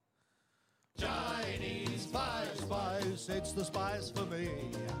Five Spice, it's the spice for me.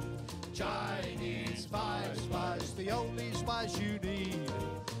 Chinese Five Spice, the only spice you need.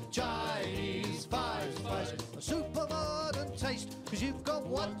 Chinese Five Spice, a super modern taste, because you've got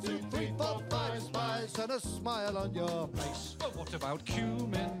 1, 2, 3, 4, 5 Spice and a smile on your face. But what about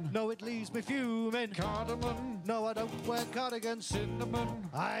cumin? No, it leaves me fuming. Cardamom? No, I don't wear cardigans. Cinnamon?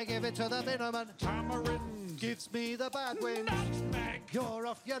 I give it to the Miniman. Tamarind? Gives me the bad wind. Nutmeg? You're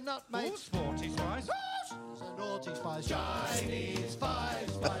off your nut, mate. Oh, sporty spice? It's a naughty spice. Chinese Five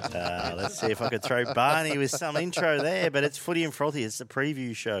Spice. Let's see if I could throw Barney with some intro there, but it's Footy and Frothy. It's the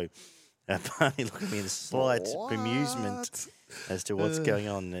preview show. Barney looked at me in slight bemusement as to what's going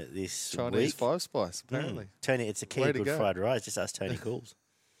on this Chinese week. Five Spice, apparently. Tony, it's a key Way to to good go. fried rice. Just ask Tony Cools.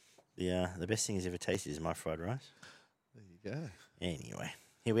 The best thing he's ever tasted is my fried rice. There you go. Anyway,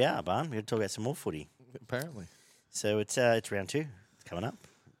 here we are, Barn. We're going to talk about some more footy. Apparently. So it's round 2. It's coming up.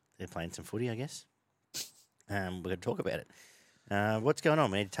 They're playing some footy, I guess. We're going to talk about it. What's going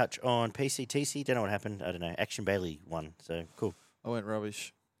on? We need to touch on PCTC. Don't know what happened. I don't know. Action Bailey won. So cool. I went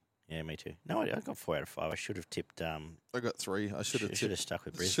rubbish. Yeah, me too. No, I got 4 out of 5. I should have tipped. I got 3. I should have Should have tipped. stuck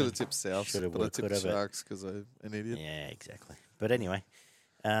with Brisbane. Should have tipped South, Should have but I worked tipped whatever. Sharks because I'm an idiot. Yeah, exactly. But anyway,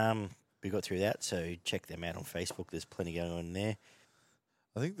 we got through that. So check them out on Facebook. There's plenty going on there.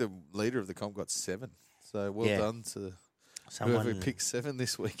 I think the leader of the comp got 7. So well Yeah. done to Someone whoever picked 7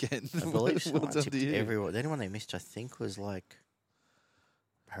 this weekend. I believe well someone done tipped to you. everyone. The only one they missed, I think, was like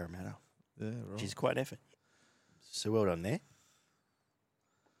Parramatta, Yeah, which right. is quite an effort. So well done there.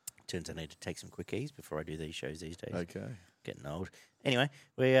 Turns out I need to take some quickies before I do these shows these days. Okay. Getting old. Anyway,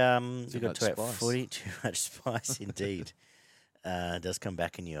 we Too got much to about spice. 40. Too much spice, indeed. It does come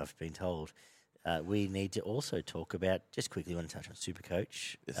back in you, I've been told. We need to also talk about, just quickly want to touch on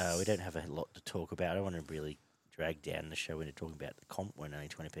Supercoach. Yes. We don't have a lot to talk about. I don't want to really drag down the show into talking about the comp when only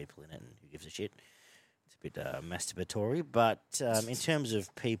 20 people in it and who gives a shit. It's a bit masturbatory. But in terms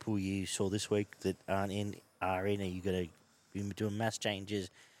of people you saw this week that are in, are you going to be doing mass changes?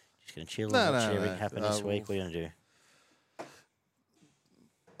 Just going to chill and watch everything happen this week? What are you going to do?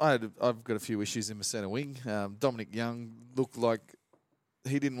 I've got a few issues in my centre wing. Dominic Young looked like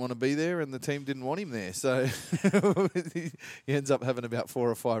he didn't want to be there and the team didn't want him there. So he ends up having about 4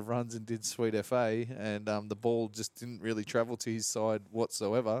 or 5 runs and did sweet FA. And the ball just didn't really travel to his side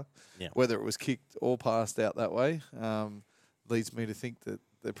whatsoever, whether it was kicked or passed out that way. Leads me to think that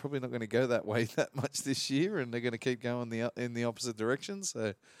they're probably not going to go that way that much this year and they're going to keep going in the opposite direction.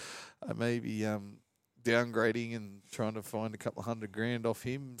 So I may be downgrading and trying to find a couple of $100,000 off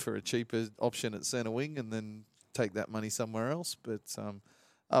him for a cheaper option at centre wing and then take that money somewhere else. But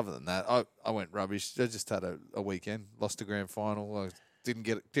other than that, I went rubbish. I just had a weekend, lost a grand final. I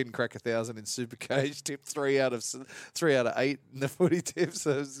didn't crack 1,000 in Supercage. Tipped 3 out of 8 in the footy tips.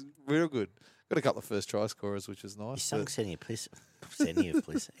 So it was real good. Got a couple of first try scorers, which was nice. You sunk plenty of piss.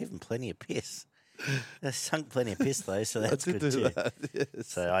 Even plenty of piss. I sunk plenty of piss, though, so that's I did good do too. that, yes.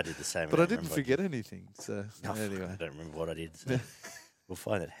 So I did the same. But I didn't forget anything. So No, anyway, I don't remember what I did. So we'll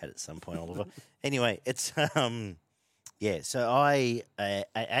find it out at some point, Oliver. Anyway, it's so I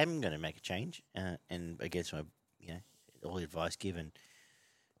am going to make a change, and against my all the advice given,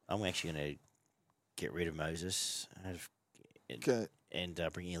 I'm actually going to get rid of Moses and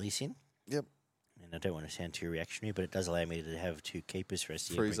bring Ellis in. Yep. And I don't want to sound too reactionary, but it does allow me to have 2 keepers for us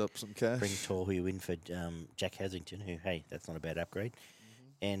to frees up some cash. bring Torhu in for Jack Haslington, who, hey, that's not a bad upgrade.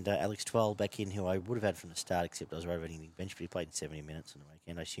 And Alex Twell back in, who I would have had from the start, except I was rotating the bench, but he played 70 minutes on the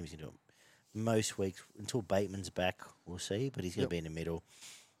weekend. I assume he's going to do it most weeks until Bateman's back, we'll see, but he's going to be in the middle.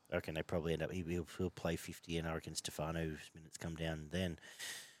 I reckon they probably end up, he'll play 50, and I reckon Stefano's minutes come down then.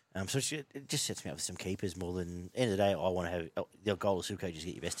 So it just sets me up with some keepers more than, end of the day, I want to have, the goal of Supercoach is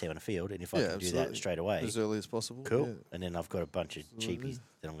get your best team on the field, and if I can do that straight away. As early as possible. Cool. Yeah. And then I've got a bunch of cheapies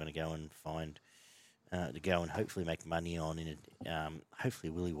that I'm going to go and find to go and hopefully make money on. Hopefully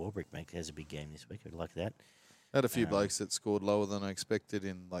Willie Warbrick has a big game this week. I'd like that. I had a few blokes that scored lower than I expected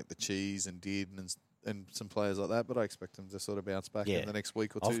in like the Cheese and Dearden and some players like that, but I expect them to sort of bounce back in the next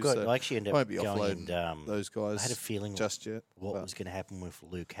week or two. I actually ended up won't be going offloading those guys. I had a feeling just yet what was going to happen with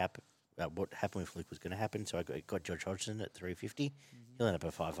Luke what happened with Luke was going to happen. So I got George Hodgson at 350. He'll end up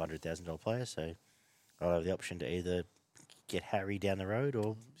a $500,000 player. So I'll have the option to either get Harry down the road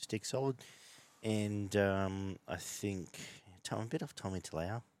or stick solid. And I think I'm a bit off Tommy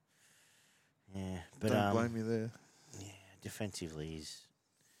Talau. Yeah, but don't blame you there. Yeah, defensively he's.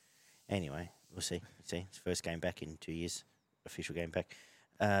 Anyway, we'll see. It's first game back in 2 years, official game back.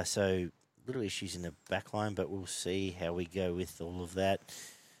 So little issues in the back line, but we'll see how we go with all of that.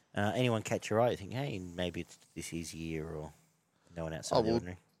 Anyone catch your eye? Think, hey, maybe it's this his year or no one outside the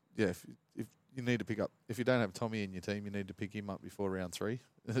ordinary. Yeah, if You need to pick up, if you don't have Tommy in your team, you need to pick him up before round 3,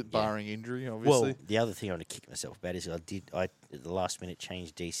 barring injury, obviously. Well, the other thing I want to kick myself about is I at the last minute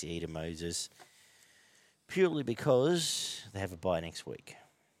changed DCE to Moses purely because they have a bye next week.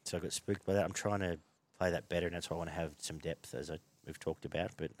 So I got spooked by that. I'm trying to play that better, and that's why I want to have some depth, as we've talked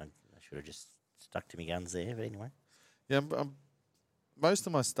about, but I should have just stuck to my guns there. But anyway. Yeah, most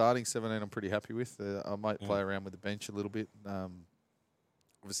of my starting 17 I'm pretty happy with. I might play around with the bench a little bit.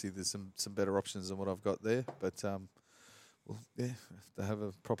 Obviously, there's some better options than what I've got there. But, well, yeah, have to have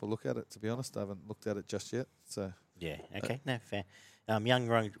a proper look at it, to be honest. I haven't looked at it just yet. So Yeah, okay, no, fair.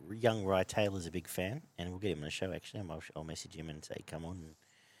 Young Rye Taylor's a big fan, and we'll get him on the show, actually. I'll message him and say, come on, and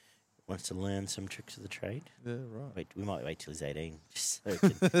wants to learn some tricks of the trade. Yeah, right. We might wait till he's 18, just so he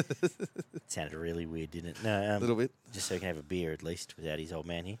can... It sounded really weird, didn't it? No, A little bit. just so he can have a beer at least without his old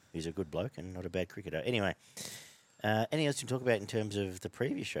man here, who's a good bloke and not a bad cricketer. Anyway, anything else to talk about in terms of the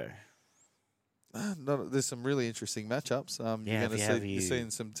preview show? No, there's some really interesting matchups. Yeah, you're seeing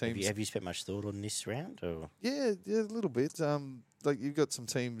some teams. Have you spent much thought on this round? Or Yeah, a little bit. Like you've got some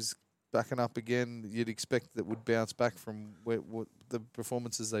teams backing up again. You'd expect that would bounce back from what the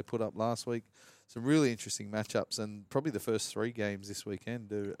performances they put up last week. Some really interesting matchups, and probably the first 3 games this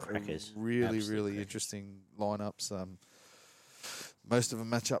weekend are Crackers. really, Absolute really crackers. interesting lineups. Most of them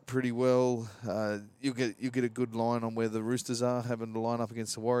match up pretty well. You get a good line on where the Roosters are, having to line up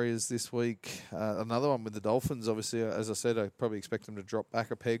against the Warriors this week. Another one with the Dolphins. Obviously, as I said, I probably expect them to drop back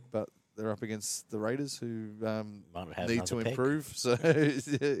a peg, but they're up against the Raiders, who might have need to another peg. improve. So yeah,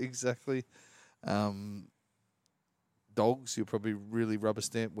 exactly. Dogs, you'll probably really rubber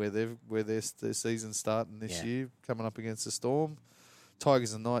stamp where their season's starting this year, coming up against the Storm.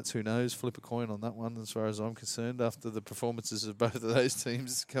 Tigers and Knights, who knows? Flip a coin on that one, as far as I'm concerned, after the performances of both of those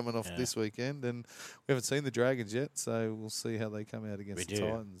teams coming off this weekend. And we haven't seen the Dragons yet, so we'll see how they come out against the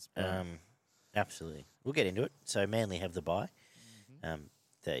Titans. Absolutely. We'll get into it. So Manly have the bye.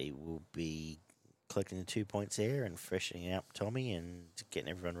 They will be collecting the 2 points there and freshening up Tommy and getting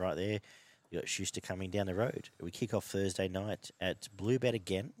everyone right there. We've got Schuster coming down the road. We kick off Thursday night at Bluebet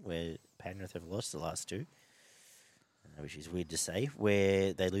again, where Penrith have lost the last 2. Which is weird to say,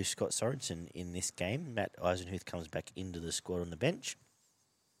 where they lose Scott Sorensen in this game. Matt Eisenhuth comes back into the squad on the bench.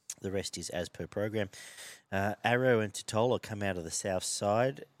 The rest is as per program. Arrow and Totola come out of the south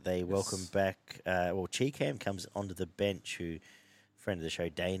side. They welcome back, Cheekham comes onto the bench, who friend of the show,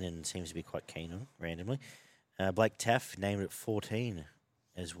 Danon, seems to be quite keen on, randomly. Blake Taff named at 14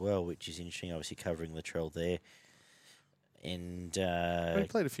 as well, which is interesting, obviously covering Latrell there. And he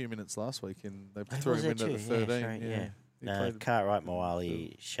played a few minutes last week, and they threw him in at the 13. Cartwright,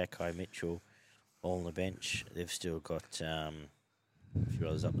 Moali, Shakai, Mitchell, all on the bench. They've still got a few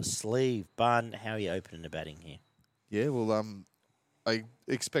others up the sleeve. Bun, how are you opening the batting here? Yeah, well, I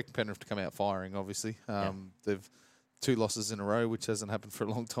expect Penrith to come out firing, obviously. They've 2 losses in a row, which hasn't happened for a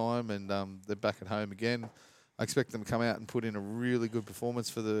long time, and they're back at home again. I expect them to come out and put in a really good performance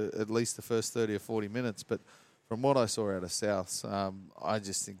for at least the first 30 or 40 minutes, but from what I saw out of Souths, I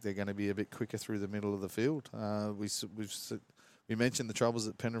just think they're going to be a bit quicker through the middle of the field. We mentioned the troubles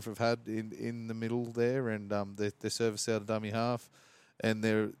that Penrith have had in the middle there, and their service out of dummy half, and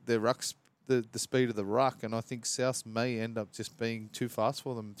their rucks, the speed of the ruck, and I think Souths may end up just being too fast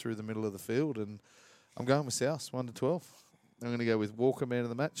for them through the middle of the field. And I'm going with Souths 1-12. I'm going to go with Walker man of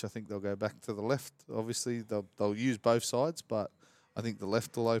the match. I think they'll go back to the left. Obviously, they'll use both sides, but I think the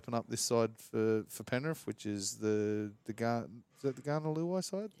left will open up this side for Penrith, which is the Garner Luai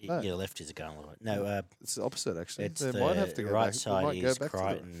side? No. Yeah, left is a Garner Luai. No, it's the opposite, actually. It's they might have to go right back. side is go back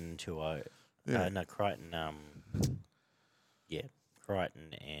Crichton to Crichton.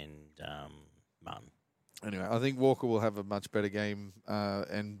 Crichton and Martin. Anyway, I think Walker will have a much better game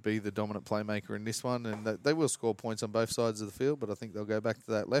and be the dominant playmaker in this one, and they will score points on both sides of the field. But I think they'll go back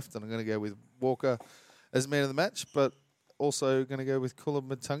to that left, and I'm going to go with Walker as man of the match, but also going to go with Kula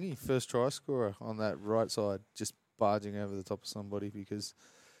Matangi, first try scorer on that right side, just barging over the top of somebody, because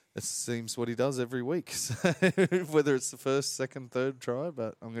it seems what he does every week. So whether it's the first, second, third try,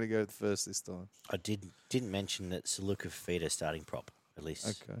 but I'm going to go with the first this time. I didn't mention that Saluka Fafita starting prop, at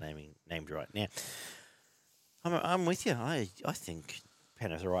least named right. Now, I'm with you. I think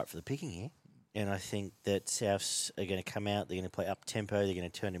Penrith are right for the picking here. And I think that Souths are going to come out, they're going to play up tempo, they're going to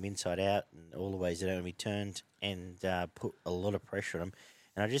turn them inside out and all the ways they don't want to be turned, and put a lot of pressure on them.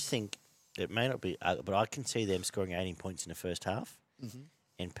 And I just think it may not be, but I can see them scoring 18 points in the first half,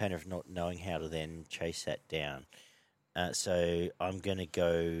 and Penrith not knowing how to then chase that down. So I'm going to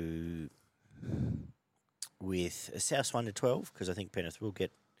go with a Souths 1-12, because I think Penrith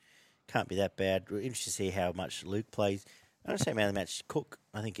can't be that bad. We're interested to see how much Luke plays. I don't say man of the match, Cook.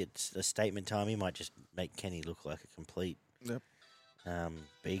 I think it's a statement time. He might just make Kenny look like a complete Yep.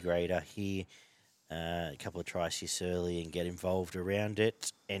 B grader here. A couple of tries here early and get involved around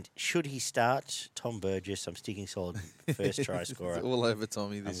it. And should he start, Tom Burgess, I'm sticking solid first try scorer. All over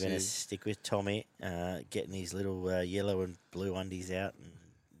Tommy I'm this going year. to stick with Tommy, getting his little yellow and blue undies out and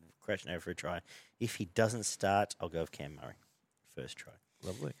crashing over for a try. If he doesn't start, I'll go with Cam Murray, first try.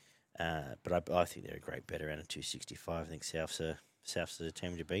 Lovely. But I think they're a great bet around a 265. I think South's a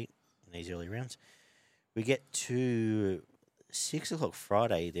team to beat in these early rounds. We get to 6 o'clock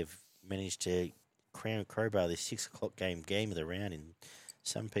Friday. They've managed to crowbar this 6 o'clock game of the round in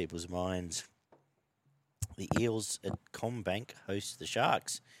some people's minds. The Eels at Combank host the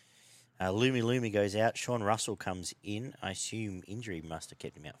Sharks. Lumi goes out. Sean Russell comes in. I assume injury must have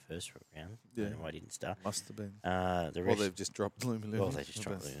kept him out first round. Yeah. I don't know why he didn't start. Must have been. The Well, rest, they've just dropped Lumi. well, they just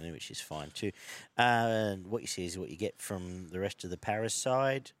dropped Lumi, which is fine too. And what you see is what you get from the rest of the Paris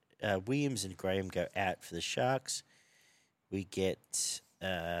side. Williams and Graham go out for the Sharks. We get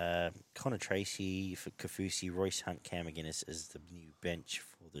Connor Tracy for Kafusi, Royce Hunt, Cam McGuinness as the new bench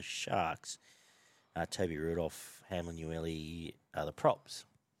for the Sharks. Toby Rudolph, Hamlin Ueli are the props.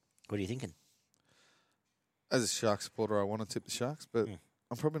 What are you thinking? As a Shark supporter, I want to tip the Sharks, but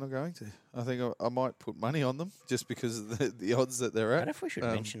I'm probably not going to. I think I might put money on them just because of the odds that they're I at. don't know if we should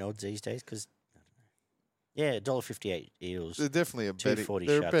mention odds these days because, yeah, $1.58 Eels. They're definitely a betting. 240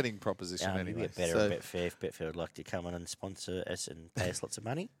 They're a Sharks. betting proposition Maybe anyway. a better So- at Betfair. If Betfair would like to come on and sponsor us and pay us lots of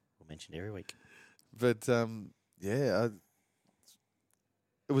money, we'll mention it every week. But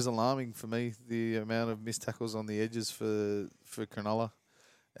it was alarming for me the amount of missed tackles on the edges for Cronulla,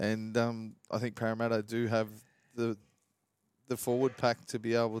 and I think Parramatta do have the forward pack to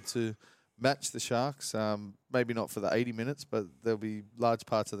be able to match the Sharks. Maybe not for the 80 minutes, but there'll be large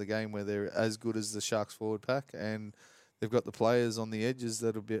parts of the game where they're as good as the Sharks forward pack, and they've got the players on the edges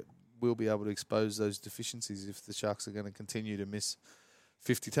that will be able to expose those deficiencies if the Sharks are going to continue to miss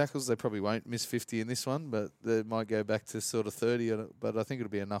 50 tackles. They probably won't miss 50 in this one, but they might go back to sort of 30. But I think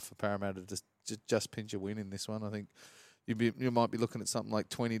it'll be enough for Parramatta to just pinch a win in this one. I think you might be looking at something like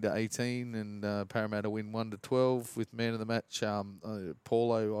 20-18, and Parramatta win 1-12 with man of the match.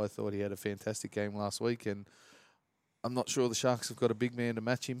 Paulo, I thought he had a fantastic game last week, and I'm not sure the Sharks have got a big man to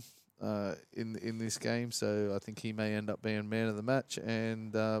match him in this game, so I think he may end up being man of the match.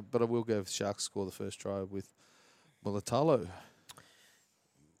 And but I will go with Sharks score the first try with Mulatalo.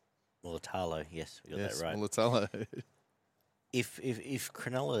 Mulatalo, yes, we got that right. Mulatalo. If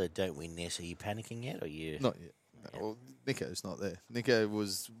Cronulla don't win this, are you panicking yet? Or you Not yet. No, well, Nico's not there. Nico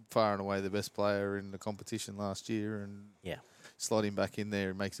was far and away the best player in the competition last year, and slot him back in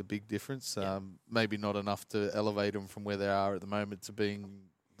there makes a big difference. Yeah. Maybe not enough to elevate them from where they are at the moment to being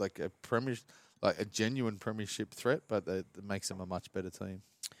like a genuine premiership threat, but it makes them a much better team.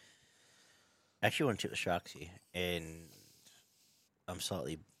 I actually want to tip the Sharks here, and I'm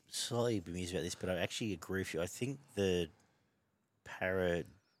slightly bemused about this, but I actually agree with you. I think the Para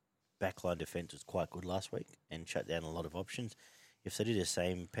backline defence was quite good last week and shut down a lot of options. If they do the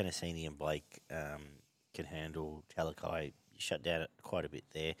same, Penasini and Blake can handle Talakai. Shut down quite a bit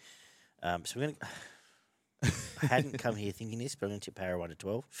there. So we're going to... I hadn't come here thinking this, but I'm going to tip Para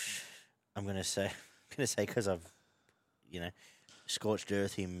 1-12. I'm going to say because I've, scorched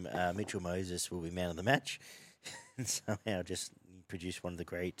earth him, Mitchell Moses will be man of the match and somehow just produce one of the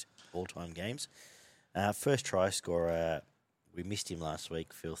great all-time games. First try scorer, we missed him last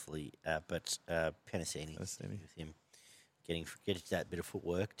week filthily, but Penasini with him getting that bit of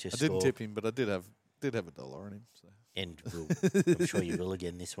footwork to score. I didn't tip him, but I did have $1 on him. So. And I'm sure you will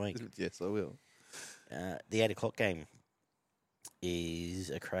again this week. Yes, I will. The 8 o'clock game is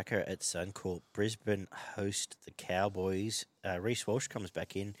a cracker at Suncorp. Brisbane host the Cowboys. Reece Walsh comes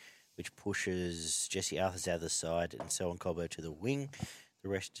back in, which pushes Jesse Arthurs out of the side and Selwyn Cobbo to the wing. The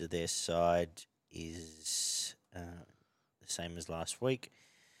rest of their side is the same as last week,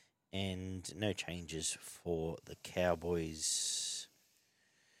 and no changes for the Cowboys.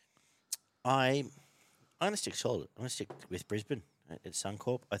 I'm going to stick solid. I'm going to stick with Brisbane at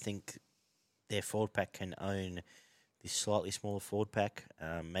Suncorp. I think their forward pack can own this slightly smaller forward pack,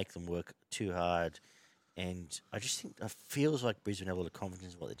 make them work too hard. And I just think it feels like Brisbane have a lot of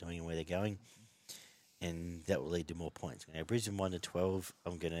confidence in what they're doing and where they're going. And that will lead to more points. Brisbane 1-12,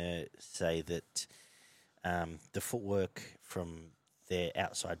 I'm going to say that the footwork from their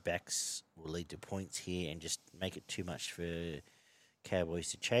outside backs will lead to points here and just make it too much for Cowboys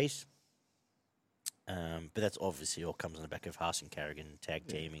to chase. But that's obviously all comes on the back of Haas and Carrigan tag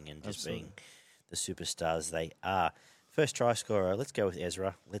teaming and just being the superstars they are. First try scorer, let's go with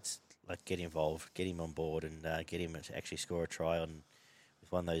Ezra. Let's like get involved, get him on board, and get him to actually score a try on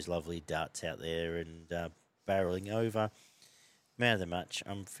with one of those lovely darts out there and barreling over. Man of the match,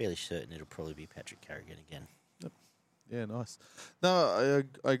 I'm fairly certain it'll probably be Patrick Carrigan again. Yeah, nice. No,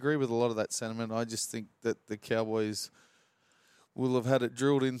 I agree with a lot of that sentiment. I just think that the Cowboys will have had it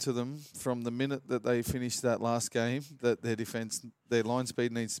drilled into them from the minute that they finished that last game that their defence, their line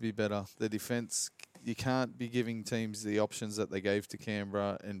speed needs to be better. Their defence, you can't be giving teams the options that they gave to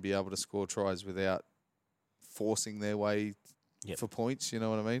Canberra and be able to score tries without forcing their way for points, you know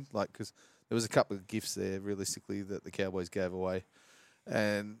what I mean? Like, because there was a couple of gifts there, realistically, that the Cowboys gave away.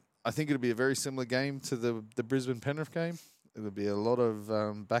 And I think it'll be a very similar game to the Brisbane-Penrith game. It'll be a lot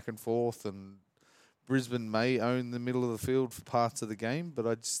of back and forth, and Brisbane may own the middle of the field for parts of the game, but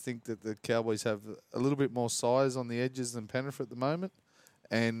I just think that the Cowboys have a little bit more size on the edges than Penrith at the moment,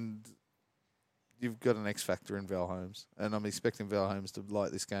 and you've got an X factor in Val Holmes, and I'm expecting Val Holmes to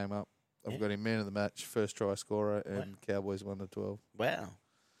light this game up. I've got him man of the match, first try scorer, and Cowboys 1-12. Wow.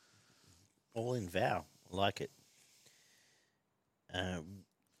 All in Val. I like it.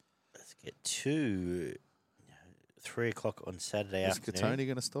 Let's get to 3 o'clock on Saturday afternoon. Is Katoni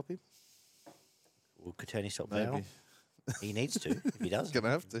going to stop him? Will Katoni stop Maybe. Val? He needs to, if he doesn't. Going to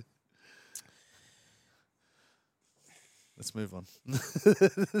have to. Let's move on.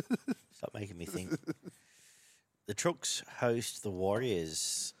 Stop making me think. The Trooks host the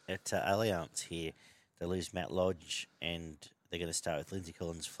Warriors at Allianz here. They lose Matt Lodge, and they're going to start with Lindsay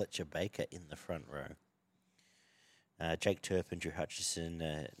Collins, Fletcher Baker in the front row. Jake Turpin, Drew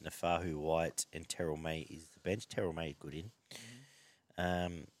Hutchison, Nafahu White, and Terrell May is the bench. Terrell May good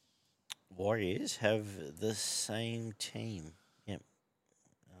in. Warriors have the same team. Yep.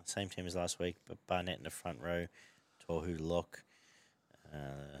 Same team as last week, but Barnett in the front row, Tohu Locke,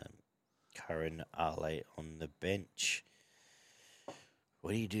 Curran Ale on the bench.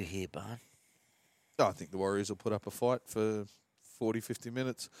 What do you do here, Barn? I think the Warriors will put up a fight for 40, 50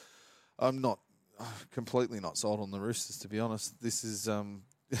 minutes. I'm not completely not sold on the Roosters, to be honest. This is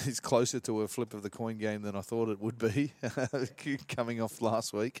it's closer to a flip of the coin game than I thought it would be coming off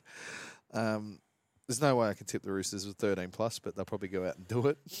last week. There's no way I can tip the Roosters with 13+, but they'll probably go out and do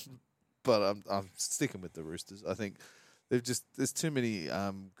it. But I'm sticking with the Roosters. I think there's too many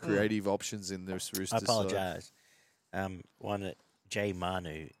creative options in this Roosters. I apologise. One Jay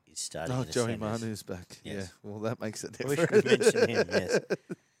Manu is starting. Oh, in the Joey centres. Manu's back. Yes. Yeah, well, that makes it We different. should mention him, yes.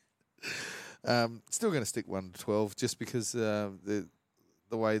 Still going to stick 1-12 just because the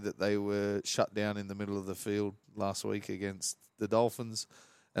way that they were shut down in the middle of the field last week against the Dolphins.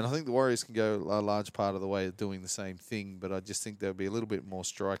 And I think the Warriors can go a large part of the way of doing the same thing, but I just think there'll be a little bit more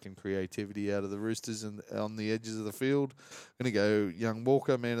strike and creativity out of the Roosters and on the edges of the field. I'm going to go Young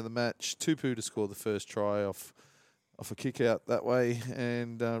Walker, man of the match, Tupu to score the first try off a kick out that way,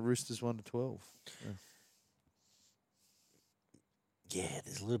 and Roosters 1-12. Yeah,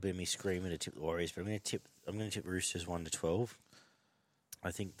 there's a little bit of me screaming to tip the Warriors, but I'm going to tip Roosters 1-12.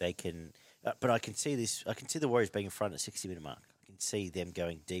 I think they can, but I can see this. I can see the Warriors being in front at 60-minute mark. I can see them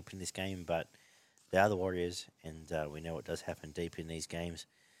going deep in this game, but they are the Warriors, and we know what does happen deep in these games.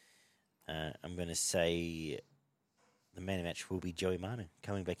 I'm going to say the man of the match will be Joey Manu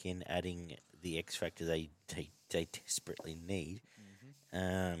coming back in, adding the X factor they desperately need.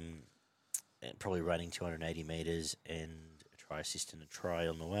 And probably running 280 metres and a try assist and a try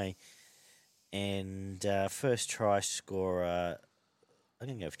on the way. And first try scorer, I'm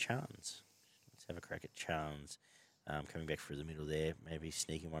going to go with Chance. Let's have a crack at Chance. Coming back through the middle there, maybe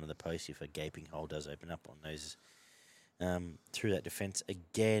sneaking one of the posts if a gaping hole does open up on those. Through that defence.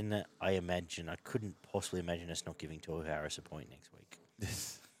 Again, I couldn't possibly imagine us not giving Tohu Harris a point next week.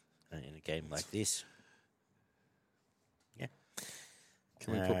 In a game like this. Yeah.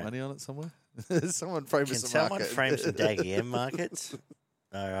 Can we put money on it somewhere? Someone frame Can us a someone market. frame some Daggy M markets?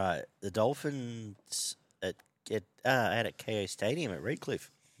 All right. The Dolphins out at KO Stadium at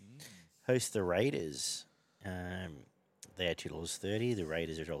Redcliffe host the Raiders. They are $2.30. The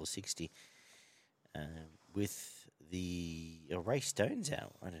Raiders are $1.60. With the Ray Stone's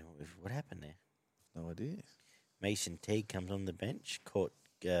out. I don't know what happened there. No idea. Mason Teague comes on the bench. Kurt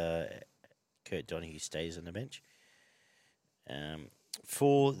Donahue stays on the bench.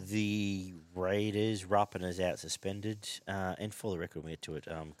 For the Raiders, Ruppin is out suspended. And for the record, we get to it,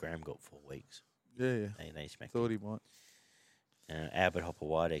 Graham got 4 weeks. Yeah. They smacked Thought him. he might. Albert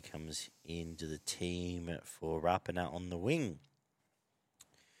Hopper-White comes into the team for Rapana on the wing.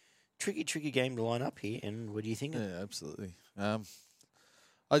 Tricky game to line up here, and what do you think? Yeah, absolutely. I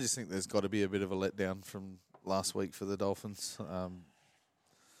just think there's got to be a bit of a letdown from last week for the Dolphins.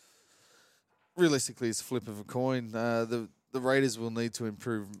 Realistically, it's a flip of a coin. The the Raiders will need to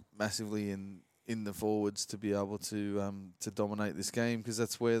improve massively in the forwards to be able to dominate this game, because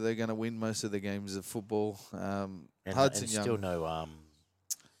that's where they're going to win most of the games of football. Hudson Young, still no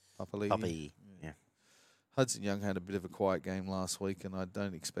Papali'i. Puppy. Yeah. Hudson Young had a bit of a quiet game last week, and I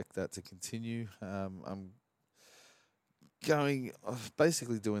don't expect that to continue. I'm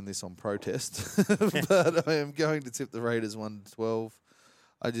basically doing this on protest, but I am going to tip the Raiders 1-12.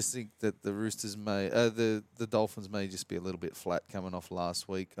 I just think that the Roosters the Dolphins may just be a little bit flat coming off last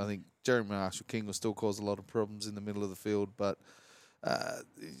week. I think Jeremy Marshall-King will still cause a lot of problems in the middle of the field, but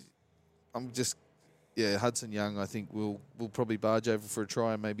Hudson Young, I think, will probably barge over for a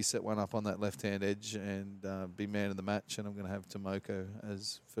try and maybe set one up on that left-hand edge and be man of the match, and I'm going to have Tomoko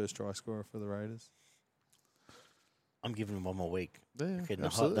as first try scorer for the Raiders. I'm giving them one more week. Yeah, Getting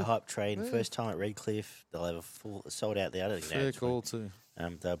absolutely. the hype train. Yeah. First time at Redcliffe. They'll have a full sold out the other day. Fair call too.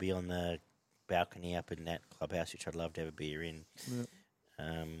 They'll be on the balcony up in that clubhouse, which I'd love to have a beer in. Yeah.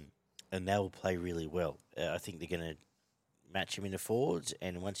 And they'll play really well. I think they're going to match them in the forwards,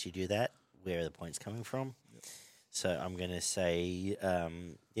 and once you do that, where are the points coming from? Yep. So I'm going to say,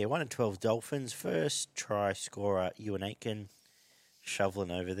 1-12 Dolphins. First try scorer, Ewan Aitken, shoveling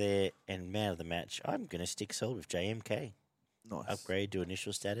over there, and man of the match, I'm going to stick solid with JMK. Nice. Upgrade to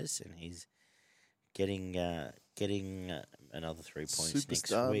initial status, and he's getting another 3 points next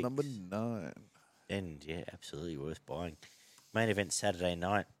Superstar week. number 9. And, yeah, absolutely worth buying. Main event Saturday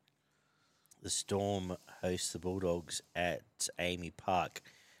night. The Storm hosts the Bulldogs at Amy Park.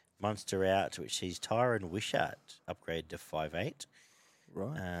 Munster out, which sees Tyron Wishart upgrade to 5'8".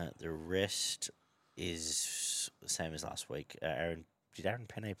 Right. The rest is the same as last week. Did Aaron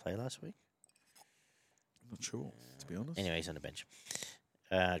Penne play last week? Not sure, to be honest. Anyway, he's on the bench.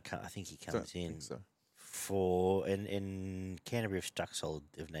 I think he Don't comes in think so. for in Canterbury have stuck solid.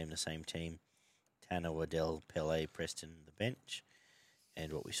 They've named the same team: Tanner, Waddell, Pele, Preston, the bench,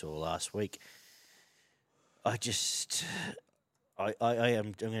 and what we saw last week. I'm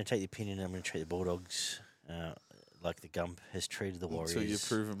going to take the opinion. I'm going to treat the Bulldogs like the Gump has treated the Warriors. Until you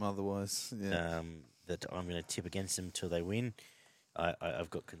prove them otherwise. Yeah. That I'm going to tip against them till they win. I've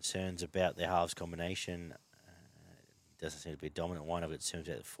got concerns about their halves combination. Doesn't seem to be a dominant one. I've got concerns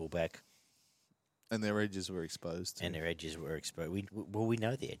about the fullback. And their edges were exposed. Too. And their edges were exposed. We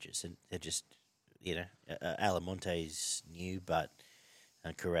know the edges. And they're just, Alamonte's new, but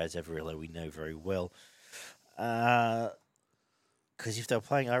Carraz Avarillo we know very well. Because if they were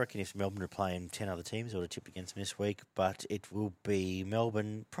playing, I reckon if Melbourne are playing 10 other teams, I would have tipped against them this week. But it will be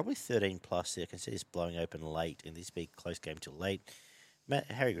Melbourne, probably 13 plus. I can see this blowing open late, and this be a close game till late.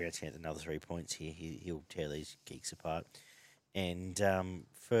 Harry Grant's going to get another 3 points here. He'll tear these geeks apart. And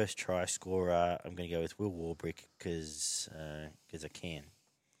first try scorer, I'm going to go with Will Warbrick because I can.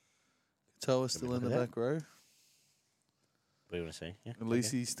 Toa still in the back row. What do you want to say? Yeah.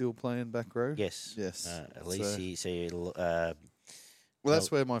 Elise still playing back row? Yes. Yes. Elise, Well, that's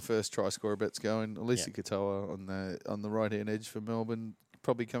where my first try scorer bet's going. Elise Yeah. Katoa on the right hand edge for Melbourne,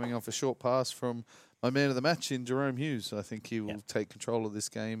 probably coming off a short pass from my man of the match in Jerome Hughes. I think he will take control of this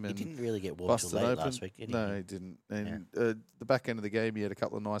game he and didn't really get warmed bust till it late open. last week, did he? No, he didn't. And the back end of the game, he had a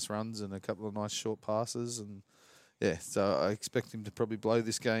couple of nice runs and a couple of nice short passes. And, so I expect him to probably blow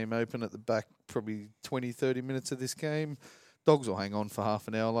this game open at the back, probably 20, 30 minutes of this game. Dogs will hang on for half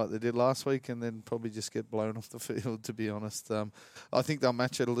an hour like they did last week and then probably just get blown off the field, to be honest. I think they'll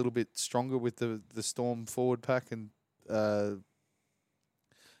match it a little bit stronger with the Storm forward pack and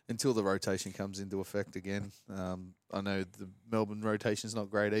until the rotation comes into effect again. I know the Melbourne rotation's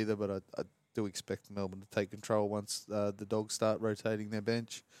not great either, but I do expect Melbourne to take control once the Dogs start rotating their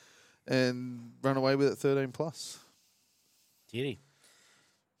bench and run away with it 13 plus. Beauty.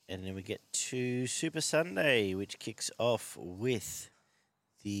 And then we get to Super Sunday, which kicks off with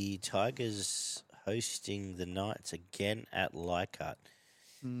the Tigers hosting the Knights again at Leichhardt.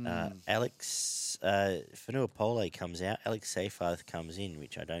 Alex Fanua comes out. Alex Seyfarth comes in,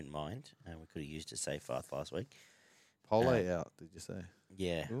 which I don't mind. We could have used a Seyfarth last week. Pole out, did you say?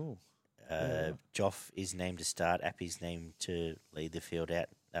 Yeah. Ooh. Joff is named to start. Appy's named to lead the field out,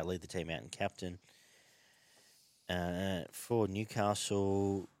 lead the team out and captain. For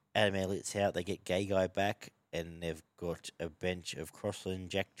Newcastle, Adam Elliott's out. They get Gay Guy back, and they've got a bench of Crossland,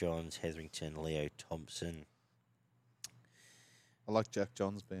 Jack Johns, Hetherington, Leo Thompson. I like Jack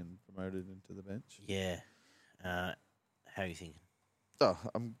Johns being promoted into the bench. Yeah. How are you thinking? Oh,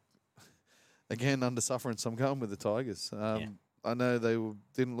 I'm again under sufferance. I'm going with the Tigers. I know they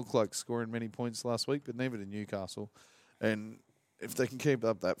didn't look like scoring many points last week, but neither did Newcastle. And if they can keep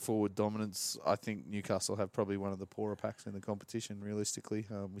up that forward dominance, I think Newcastle have probably one of the poorer packs in the competition, realistically.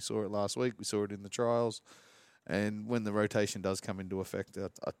 We saw it last week. We saw it in the trials. And when the rotation does come into effect,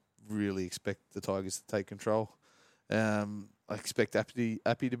 I really expect the Tigers to take control. I expect Appy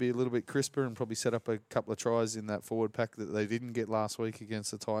to be a little bit crisper and probably set up a couple of tries in that forward pack that they didn't get last week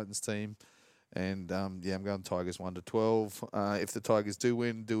against the Titans team. And, I'm going Tigers 1-12. If the Tigers do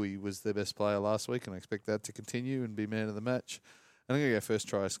win, Dewey was their best player last week, and I expect that to continue and be man of the match. And I'm going to go first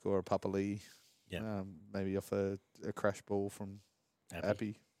try scorer, Papa Lee. Yeah. Maybe off a crash ball from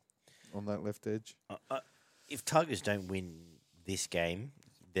Appy on that left edge. If Tigers don't win this game,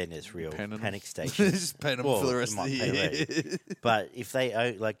 then it's real Pen 'em. panic station. Just pen them Well, for the it rest of might the pay year. But if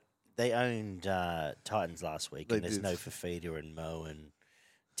they owned Titans last week, They and there's did. no Fafita and Mo and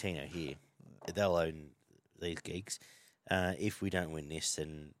Tino here, they'll own these gigs. If we don't win this,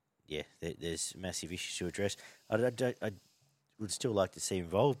 then there's massive issues to address. I would still like to see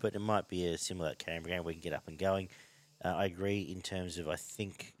involved, but it might be a similar Canberra game. We can get up and going. I agree in terms of I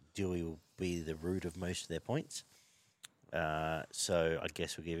think Dewey will be the root of most of their points. So I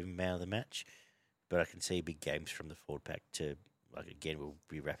guess we'll give him man of the match. But I can see big games from the forward pack to, again, we'll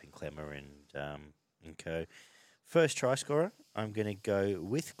be wrapping Clemmer and co. First try scorer, I'm going to go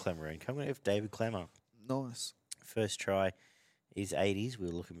with Clemmer and co. I'm going to have David Clemmer. Nice. First try is 80s. We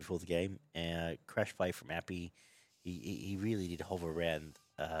were looking before the game. Crash play from Appy. He really did hover around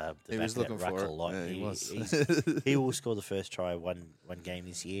the He back was of that looking ruck for a it. lot. Yeah, he was. He will score the first try one game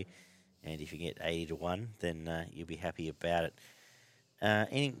this year. And if you get 80-1, then you'll be happy about it.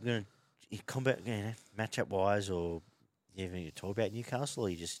 Anything combat matchup wise, or anything to talk about Newcastle, or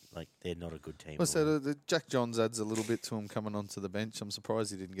you just they're not a good team? Well, so the Jack Johns adds a little bit to him coming onto the bench. I'm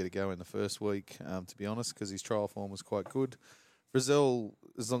surprised he didn't get a go in the first week, to be honest, because his trial form was quite good. Brazil,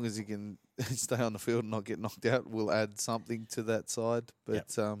 as long as he can stay on the field and not get knocked out, will add something to that side.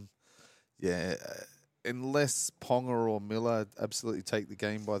 But unless Ponga or Miller absolutely take the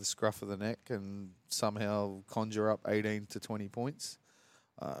game by the scruff of the neck and somehow conjure up 18 to 20 points,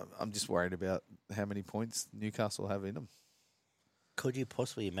 I'm just worried about how many points Newcastle have in them. Could you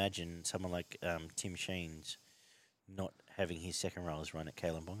possibly imagine someone like Tim Sheens not having his second rollers run at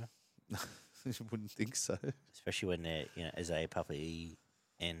Kalen Ponga? I wouldn't think so. Especially when they're, Isaiah Papa'i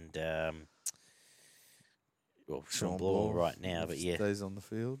and Sean Bloor right now, but stays on the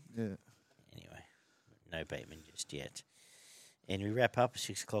field. Yeah. Anyway, no Bateman just yet. And we wrap up at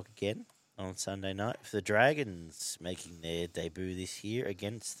 6 o'clock again on Sunday night for the Dragons making their debut this year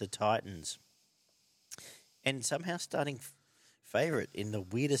against the Titans. And somehow starting favourite in the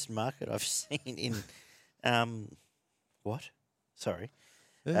weirdest market I've seen in... what? Sorry.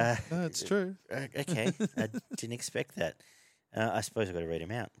 Yeah, no, it's true. Okay, I didn't expect that. I suppose I've got to read him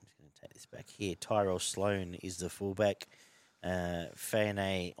out. I'm just going to take this back here. Tyrell Sloan is the fullback.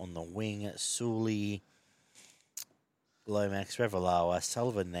 Fane on the wing. Sully, Lomax, Revalawa,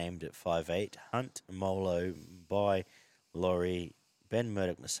 Sullivan named at 5'8". Hunt, Molo, By, Laurie, Ben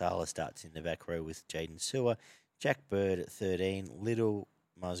Murdoch Masala starts in the back row with Jaden Sewer. Jack Bird at 13. Little,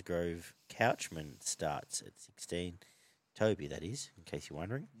 Musgrove, Couchman starts at 16. Toby, that is, in case you're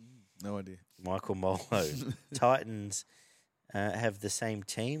wondering. No idea. Michael Molo. Titans have the same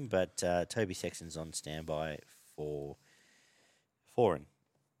team, but Toby Sexton's on standby for Foreign.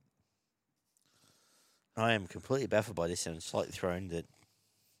 I am completely baffled by this and slightly thrown that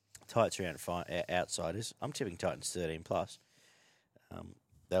Titans are outsiders. I'm tipping Titans 13 plus.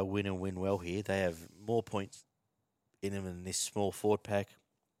 They'll win and win well here. They have more points in them than this small forward pack.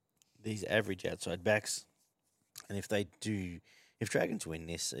 These average outside backs. And if Dragons win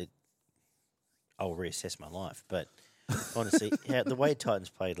this, I'll reassess my life. But honestly, the way Titans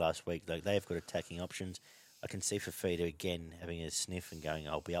played last week, they've got attacking options. I can see Fafita again having a sniff and going,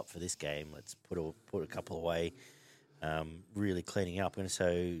 I'll be up for this game. Let's put a couple away. Really cleaning up. And so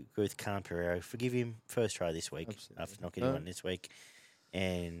agree with Khan Pereira. Forgive him. First try this week. Absolutely. After not getting one this week.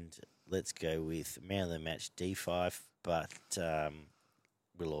 And let's go with man of the match D5. But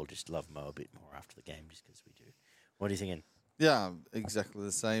we'll all just love Mo a bit more after the game just because we do. What are you thinking? Yeah, exactly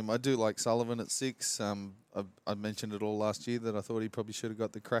the same. I do like Sullivan at 6. I mentioned it all last year that I thought he probably should have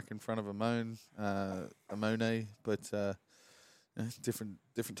got the crack in front of Amone, but different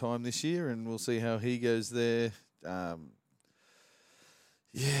time this year, and we'll see how he goes there. I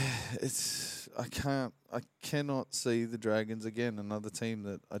cannot see the Dragons again. Another team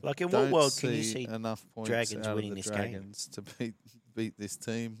that I Like, in what don't world can you see see enough points Dragons out winning of the this game? Dragons to beat this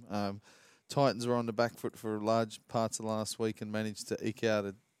team. Titans were on the back foot for large parts of last week and managed to eke out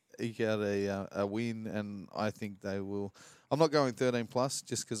a win, and I think they will. I'm not going 13 plus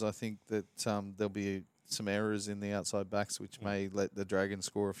just because I think that there'll be some errors in the outside backs which may let the Dragons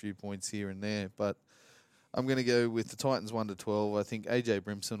score a few points here and there. But I'm going to go with the Titans 1-12. I think AJ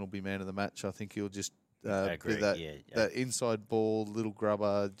Brimson will be man of the match. I think he'll just agree, That yeah. that inside ball, little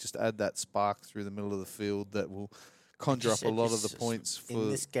grubber, just add that spark through the middle of the field that will conjure up a lot of the points for. In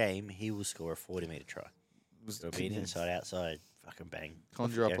this game, he will score a 40-metre try. It'll be an yeah, inside-outside fucking bang.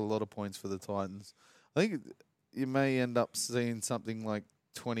 conjure up a lot of points for the Titans. I think you may end up seeing something like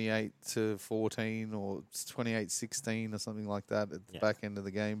 28-14 or 28-16 or something like that at the back end of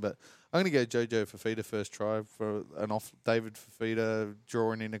the game. But I'm going to go Jojo Fafita first try for an off David Fafita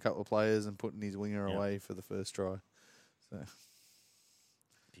drawing in a couple of players and putting his winger away for the first try. So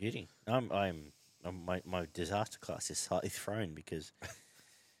Beauty. My disaster class is slightly thrown because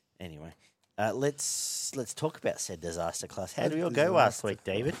anyway. Let's talk about said disaster class. How did we all go last week,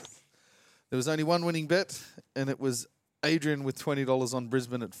 David? There was only one winning bet, and it was Adrian with $20 on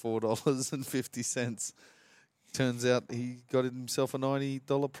Brisbane at $4.50. Turns out he got himself a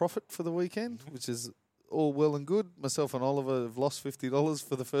 $90 profit for the weekend, which is all well and good. Myself and Oliver have lost $50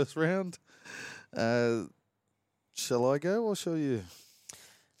 for the first round. Shall I go or shall you?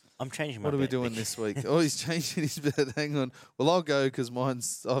 I'm changing my What are we bet doing this week? Oh, he's changing his bet. Hang on. Well, I'll go because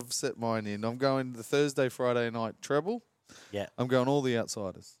I've set mine in. I'm going the Thursday, Friday night treble. Yeah. I'm going all the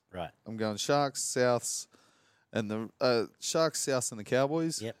outsiders. Right. I'm going Sharks, Souths, and the Sharks, Souths, and the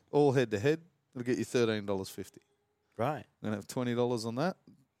Cowboys. Yep. All head to head. It'll get you $13.50. Right. I'm going to have $20 on that.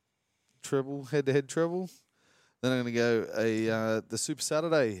 Treble, head to head treble. Then I'm going to go the Super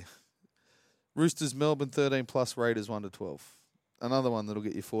Saturday. Roosters, Melbourne 13 plus Raiders 1-12. Another one that'll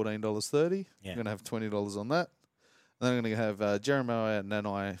get you $14.30. Yeah. I'm going to have $20 on that. And then I'm going to have Jeremiah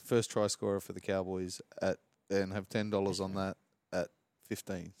Nanai, first try scorer for the Cowboys, and have $10 on that at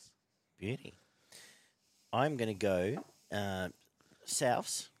 15. Beauty. I'm going to go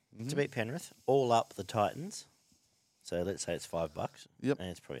Souths to beat Penrith, all up the Titans. So let's say it's $5. Yep. And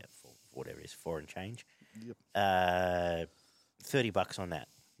it's probably at whatever it is, 4 and change. Yep. $30 on that.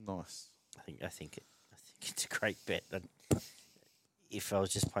 Nice. I think it's a great bet. If I was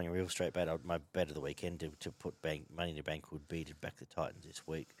just playing a real straight bet, my bet of the weekend to put money in the bank would be to back the Titans this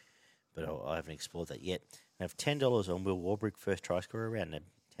week. But I haven't explored that yet. I have $10 on Will Warbrick, first try scorer, around the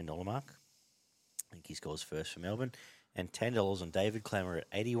 $10 mark. I think he scores first for Melbourne. And $10 on David Clammer at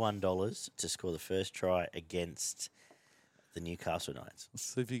 $81 to score the first try against the Newcastle Knights. Let's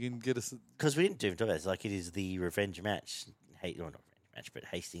see if you can get us. Because we didn't do that. It's like it is the revenge match. Not revenge match, but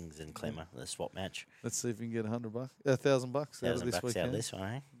Hastings and Clemmer, the swap match. Let's see if we can get $100, $1,000 out of this $1,000 weekend. out of this one,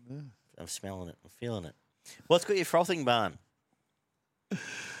 eh? Yeah. I'm smelling it. I'm feeling it. What's got your frothing barn?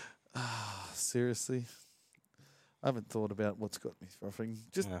 Seriously, I haven't thought about what's got me frothing.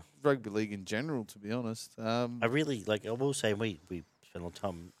 Just No. rugby league in general, to be honest. I really like. I will say we spent a long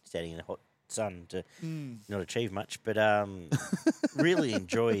time standing in the hot sun to not achieve much, but really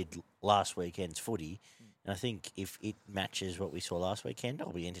enjoyed last weekend's footy. And I think if it matches what we saw last weekend,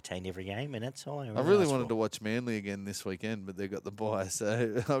 I'll be entertained every game, and that's all I really wanted to watch Manly again this weekend, but they got the bye.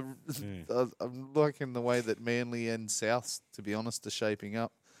 So I'm liking the way that Manly and Souths, to be honest, are shaping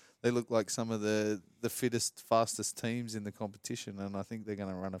up. They look like some of the fittest, fastest teams in the competition, and I think they're going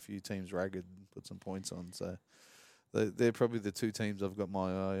to run a few teams ragged and put some points on. So they're probably the two teams I've got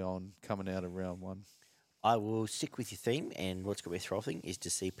my eye on coming out of round one. I will stick with your theme, and what's got me frothing is to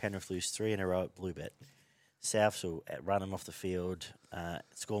see Penrith lose 3 in a row at Bluebet. Souths will run them off the field,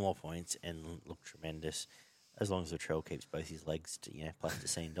 score more points, and look tremendous, as long as Latrell keeps both his legs,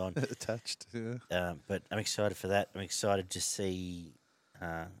 plasticine on. Attached, yeah. But I'm excited for that. I'm excited to see.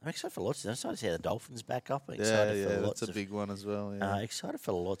 I'm excited for lots of. I'm excited to see how the Dolphins back up. I'm excited for lots that's a big one as well. Yeah, excited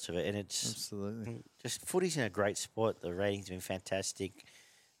for lots of it, and it's absolutely just footy's in a great spot. The ratings have been fantastic.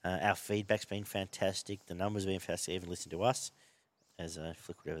 Our feedback's been fantastic. The numbers have been fantastic. Even listen to us as I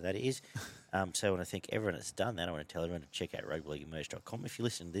flick whatever that is. So I want to thank everyone that's done that. I want to tell everyone to check out rugbyleaguemerge.com. If you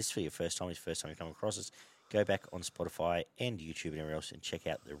listen to this for your first time, it's the first time you come across us, go back on Spotify and YouTube and everywhere else and check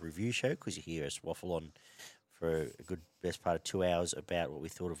out the review show, because you hear us waffle on for a good best part of 2 hours about what we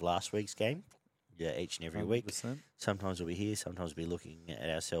thought of last week's game. Yeah, each and every week. 100%. Sometimes we'll be here, sometimes we'll be looking at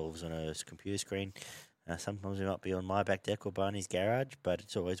ourselves on a computer screen. Sometimes we might be on my back deck or Barney's garage, but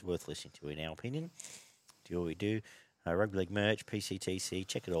it's always worth listening to, in our opinion. Do what we do. Rugby League merch, PCTC,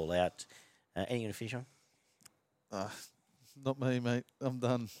 check it all out. Anything to finish on? Not me, mate. I'm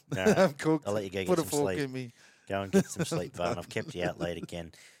done. Right. I'm cooked. I'll let you go Put get a some fork sleep. in me. Go and get some sleep, Barn. I've kept you out late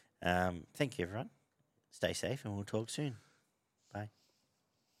again. Thank you, everyone. Stay safe, and we'll talk soon. Bye.